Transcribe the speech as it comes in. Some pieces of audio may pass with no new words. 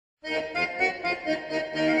In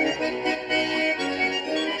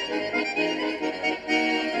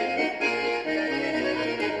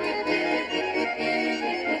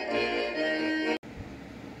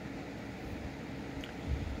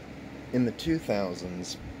the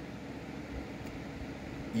 2000s,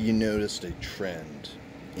 you noticed a trend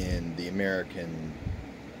in the American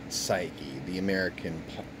psyche, the American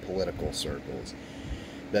political circles,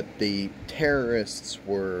 that the terrorists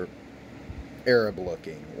were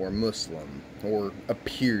Arab-looking, or Muslim, or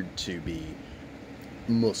appeared to be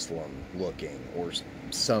Muslim-looking, or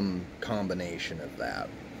some combination of that.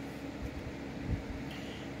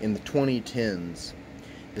 In the 2010s,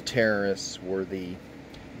 the terrorists were the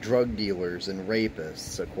drug dealers and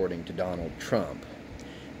rapists, according to Donald Trump,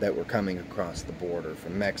 that were coming across the border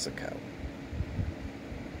from Mexico.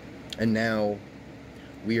 And now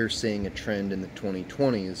we are seeing a trend in the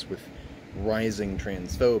 2020s with rising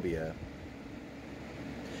transphobia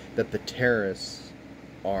that the terrorists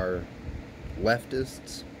are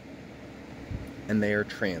leftists and they are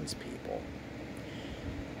trans people.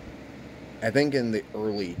 I think in the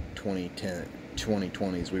early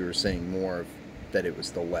 2020s we were seeing more of that it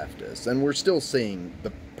was the leftists, and we're still seeing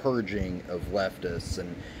the purging of leftists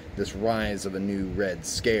and this rise of a new Red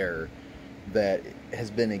Scare that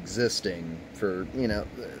has been existing for, you know,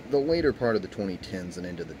 the later part of the 2010s and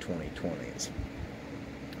into the 2020s.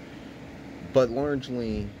 But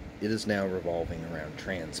largely, it is now revolving around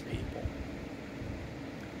trans people.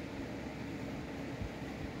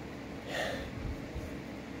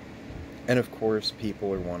 And of course,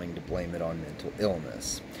 people are wanting to blame it on mental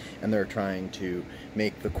illness. And they're trying to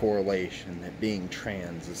make the correlation that being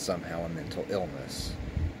trans is somehow a mental illness.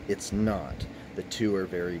 It's not. The two are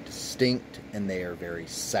very distinct and they are very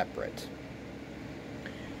separate.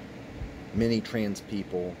 Many trans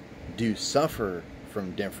people do suffer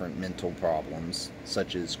from different mental problems,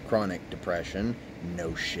 such as chronic depression,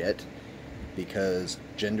 no shit, because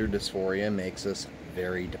gender dysphoria makes us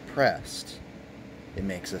very depressed. It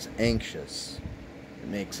makes us anxious. It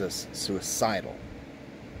makes us suicidal.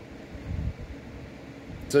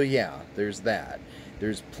 So yeah, there's that.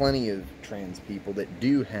 There's plenty of trans people that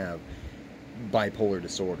do have bipolar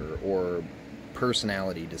disorder or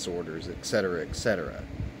personality disorders, etc., etc.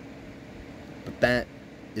 But that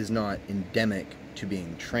is not endemic to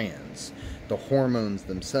being trans. The hormones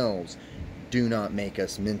themselves do not make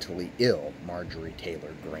us mentally ill, Marjorie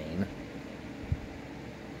Taylor Greene.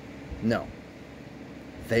 No.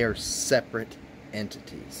 They are separate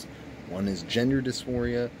entities. One is gender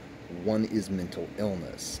dysphoria, one is mental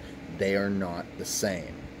illness. They are not the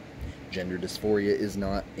same. Gender dysphoria is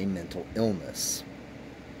not a mental illness.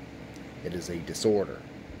 It is a disorder.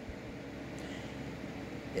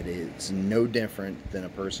 It is no different than a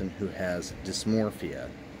person who has dysmorphia,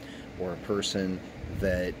 or a person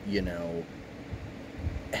that, you know,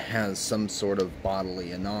 has some sort of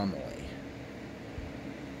bodily anomaly.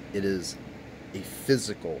 It is a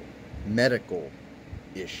physical, medical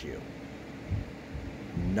issue,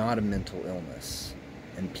 not a mental illness.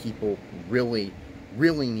 And people really,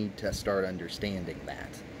 really need to start understanding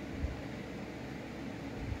that.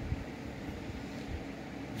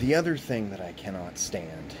 The other thing that I cannot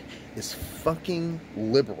stand is fucking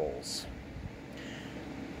liberals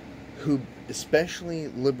who, especially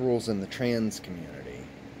liberals in the trans community,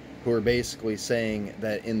 who are basically saying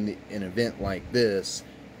that in an event like this,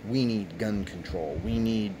 we need gun control, we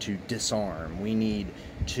need to disarm, we need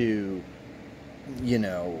to, you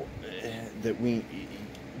know, that we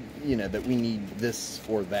need this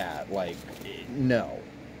or that. Like, no.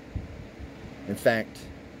 In fact,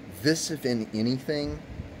 this, if in anything,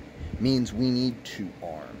 means we need to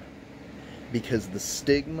arm. Because the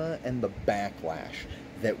stigma and the backlash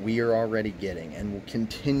that we are already getting and will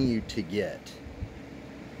continue to get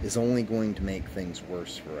is only going to make things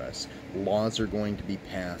worse for us. Laws are going to be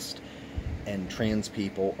passed, and trans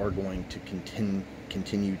people are going to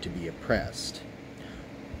continue to be oppressed.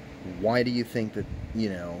 Why do you think that,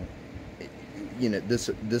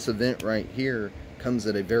 this event right here comes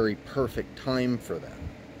at a very perfect time for them?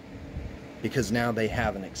 Because now they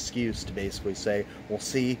have an excuse to basically say, well,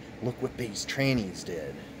 see, look what these trannies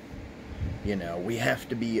did. You know, we have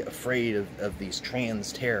to be afraid of these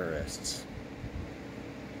trans terrorists.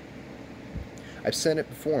 I've said it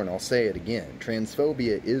before and I'll say it again.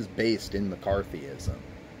 Transphobia is based in McCarthyism.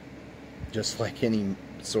 Just like any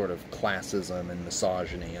sort of classism and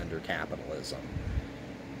misogyny under capitalism.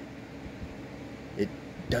 It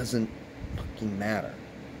doesn't fucking matter.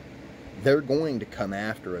 They're going to come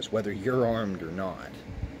after us whether you're armed or not.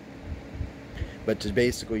 But to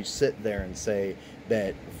basically sit there and say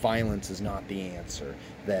that violence is not the answer,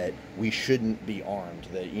 that we shouldn't be armed,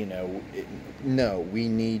 that, no, we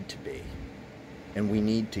need to be. And we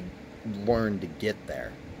need to learn to get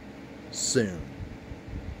there soon.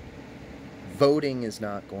 Voting is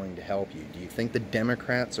not going to help you. Do you think the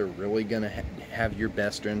Democrats are really going to have your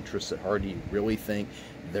best interests at heart? Do you really think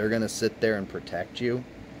they're going to sit there and protect you?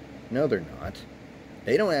 No, they're not.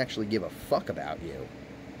 They don't actually give a fuck about you.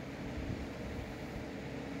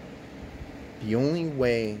 The only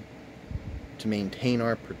way to maintain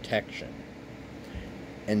our protection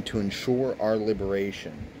and to ensure our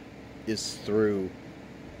liberation is through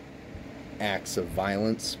acts of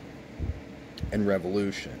violence and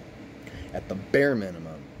revolution. At the bare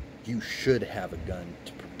minimum, you should have a gun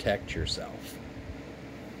to protect yourself.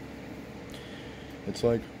 It's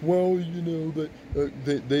like, well,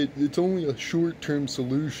 it's only a short-term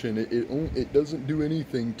solution. It doesn't do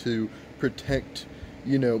anything to protect,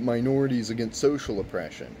 minorities against social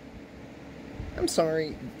oppression. I'm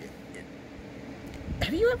sorry.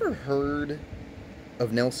 Have you ever heard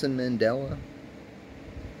of Nelson Mandela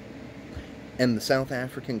and the South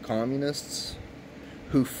African communists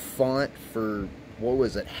who fought for,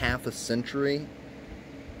 half a century,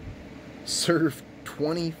 served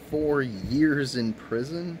 24 years in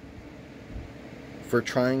prison for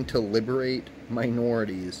trying to liberate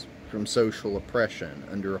minorities from social oppression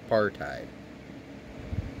under apartheid?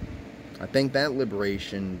 I think that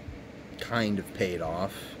liberation kind of paid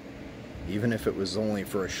off, even if it was only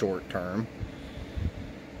for a short term.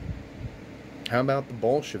 How about the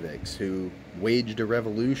Bolsheviks, who waged a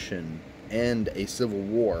revolution and a civil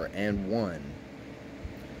war and won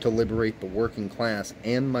to liberate the working class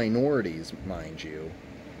and minorities, mind you?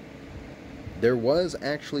 There was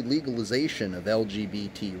actually legalization of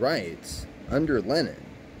LGBT rights under Lenin.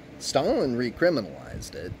 Stalin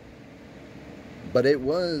recriminalized it, but it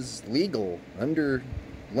was legal under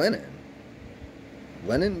Lenin.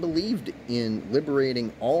 Lenin believed in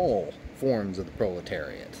liberating all forms of the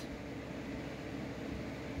proletariat.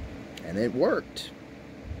 And it worked.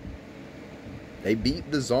 They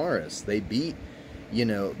beat the czarists. They beat,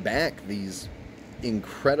 back these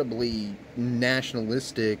incredibly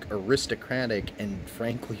nationalistic, aristocratic, and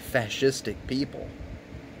frankly fascistic people.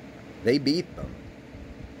 They beat them.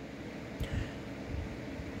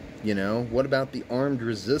 What about the armed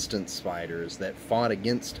resistance fighters that fought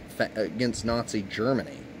against Nazi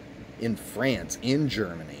Germany, in France, in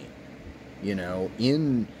Germany,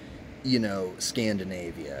 in,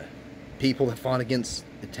 Scandinavia? People that fought against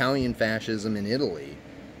Italian fascism in Italy.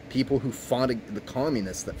 People who fought, the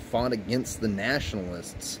communists that fought against the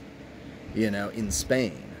nationalists, in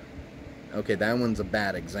Spain. Okay, that one's a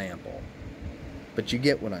bad example. But you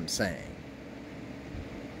get what I'm saying.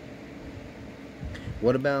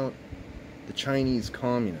 What about the Chinese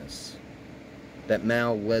communists that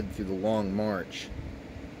Mao led through the Long March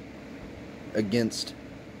against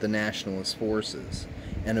the nationalist forces,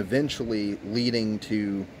 and eventually leading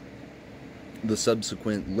to the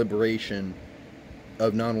subsequent liberation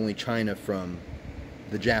of not only China from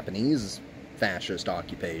the Japanese fascist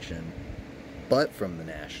occupation, but from the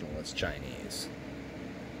nationalist Chinese?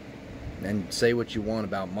 And say what you want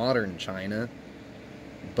about modern China,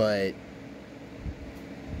 but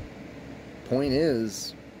point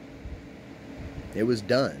is, it was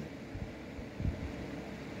done.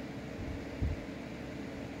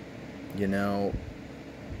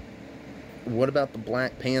 What about the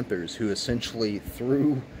Black Panthers, who essentially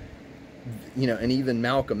threw, and even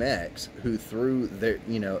Malcolm X, who threw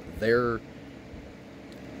their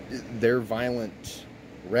violent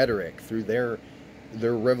rhetoric, through their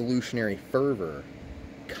revolutionary fervor,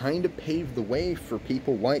 kind of paved the way for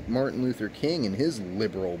people like Martin Luther King and his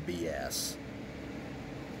liberal BS.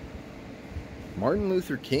 Martin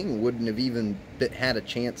Luther King wouldn't have even had a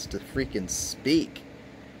chance to freaking speak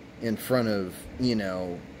in front of,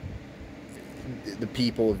 the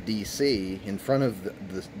people of D.C., in front of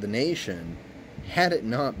the nation, had it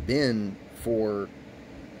not been for,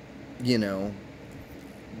 the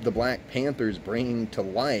Black Panthers bringing to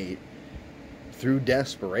light, through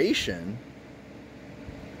desperation,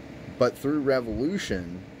 but through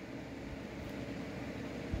revolution,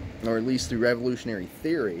 or at least through revolutionary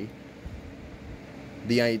theory,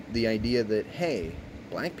 the idea that, hey,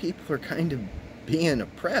 black people are kind of being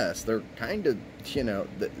oppressed. They're kind of,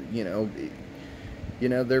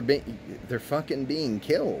 they're fucking being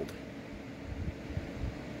killed.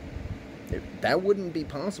 That wouldn't be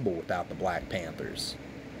possible without the Black Panthers,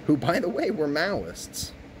 who, by the way, were Maoists.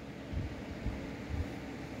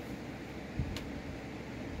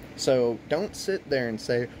 So don't sit there and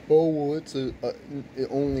say, oh, well, it's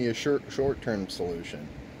only a short-term solution.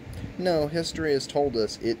 No, history has told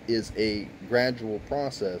us it is a gradual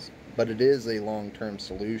process, but it is a long-term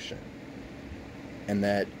solution. And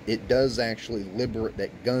that it does actually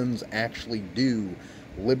that guns actually do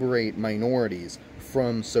liberate minorities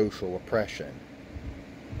from social oppression.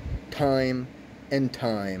 Time and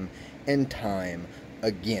time and time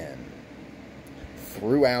again.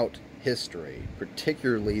 Throughout history,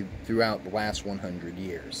 particularly throughout the last 100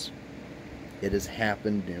 years. It has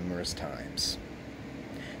happened numerous times.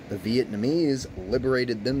 The Vietnamese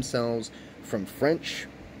liberated themselves from French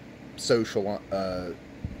social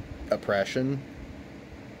oppression.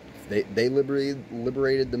 They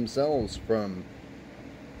liberated themselves from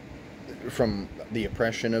the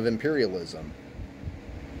oppression of imperialism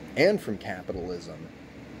and from capitalism.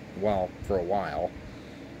 Well, for a while.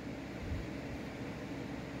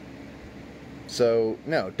 So,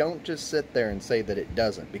 no, don't just sit there and say that it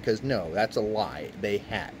doesn't, because no, that's a lie.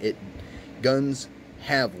 Guns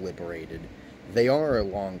have liberated. They are a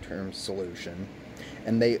long-term solution,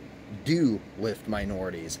 and they do lift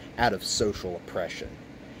minorities out of social oppression.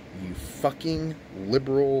 You fucking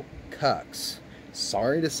liberal cucks.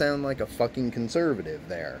 Sorry to sound like a fucking conservative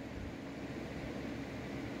there,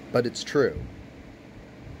 but it's true.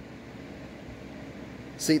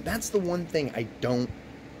 See, that's the one thing I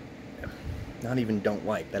not even don't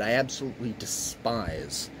like, that I absolutely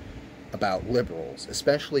despise about liberals,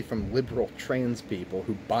 especially from liberal trans people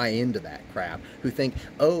who buy into that crap, who think,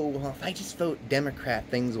 oh, well, if I just vote Democrat,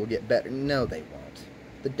 things will get better. No, they won't.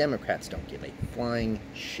 The Democrats don't give a flying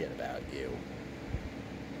shit about you.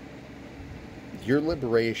 Your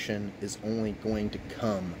liberation is only going to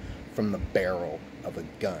come from the barrel of a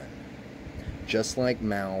gun, just like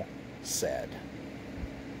Mao said.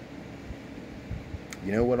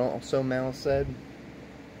 You know what also Mao said?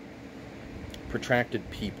 Protracted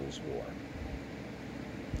People's War.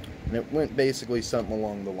 And it went basically something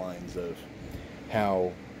along the lines of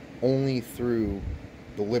how only through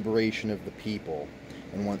the liberation of the people,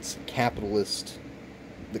 and once the capitalist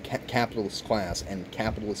class and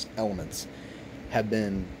capitalist elements have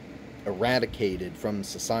been eradicated from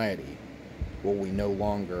society, will we no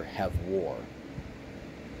longer have war.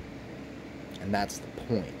 And that's the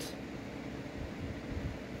point.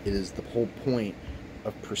 It is the whole point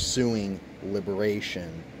of pursuing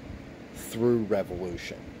liberation through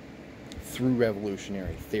revolution, through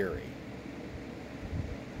revolutionary theory.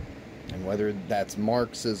 And whether that's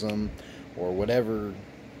Marxism or whatever,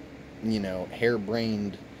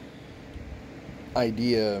 harebrained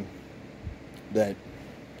idea that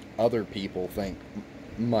other people think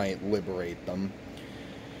might liberate them,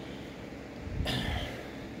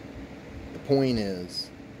 the point is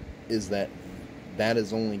that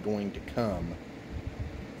is only going to come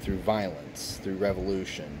through violence, through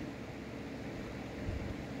revolution.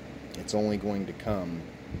 It's only going to come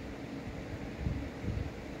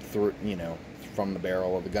through, from the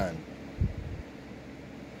barrel of a gun.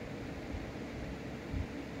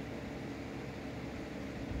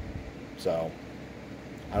 So,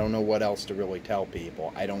 I don't know what else to really tell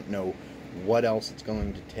people. I don't know what else it's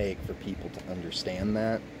going to take for people to understand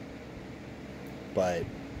that. But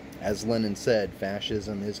as Lenin said,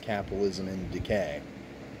 fascism is capitalism in decay.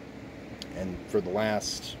 And for the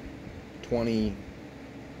last 20,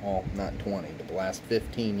 well, not 20, but the last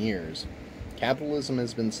 15 years, capitalism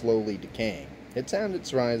has been slowly decaying. It's had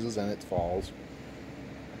its rises and its falls,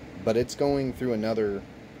 but it's going through another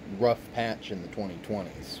rough patch in the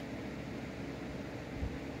 2020s.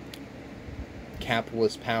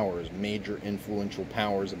 Capitalist powers, major influential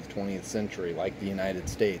powers of the 20th century, like the United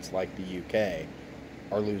States, like the UK,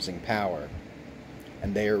 are losing power,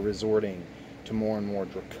 and they are resorting to more and more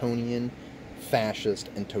draconian, fascist,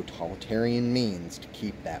 and totalitarian means to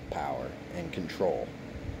keep that power and control.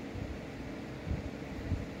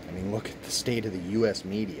 I mean, look at the state of the U.S.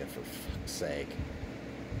 media, for fuck's sake.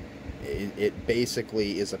 It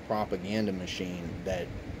basically is a propaganda machine that,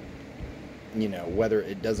 whether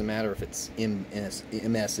it doesn't matter if it's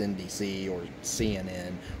MSNBC or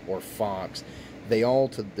CNN or Fox, they all,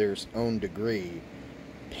 to their own degree,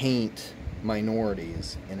 paint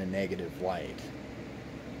minorities in a negative light,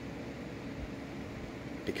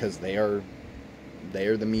 because they are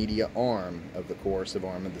the media arm of the coercive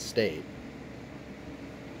arm of the state.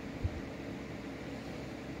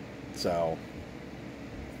 So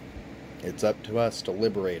it's up to us to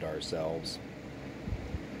liberate ourselves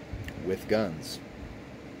with guns.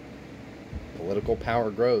 Political power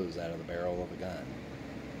grows out of the barrel of a gun.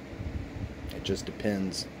 It just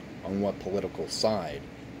depends on what political side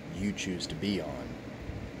you choose to be on.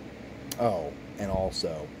 Oh, and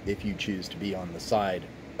also, if you choose to be on the side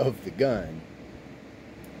of the gun,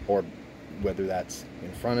 or whether that's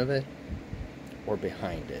in front of it or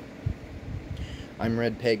behind it. I'm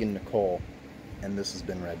Red Pagan Nicole, and this has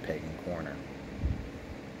been Red Pagan Corner.